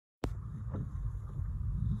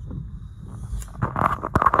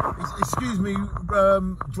Excuse me,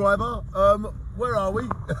 driver. Where are we?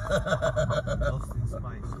 Lost in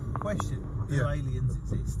space. Question: do aliens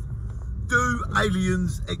exist? Do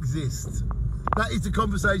aliens exist? That is the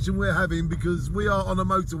conversation we're having because we are on a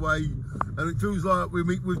motorway and it feels like we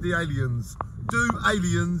meet with the aliens. Do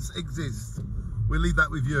aliens exist? We'll leave that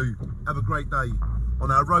with you. Have a great day on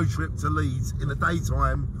our road trip to Leeds in the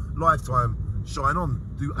daytime, lifetime. Shine on.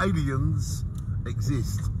 Do aliens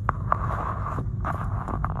exist?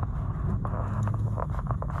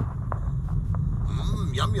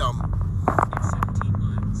 Yum yum. In 17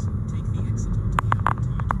 miles, take the exit onto the M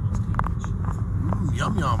towards Cambridge.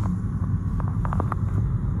 Yum yum.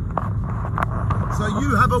 So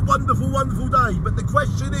you have a wonderful, wonderful day. But the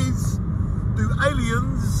question is, do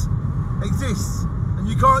aliens exist? And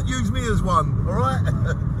you can't use me as one, all right?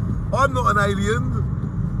 I'm not an alien.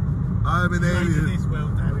 I'm an alien. This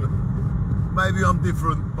world, Darren. Maybe I'm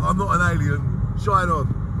different, but I'm not an alien. Shine on.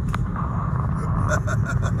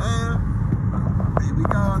 Here we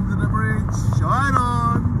go under the bridge. Shine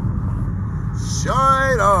on.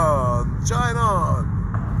 Shine on. Shine on.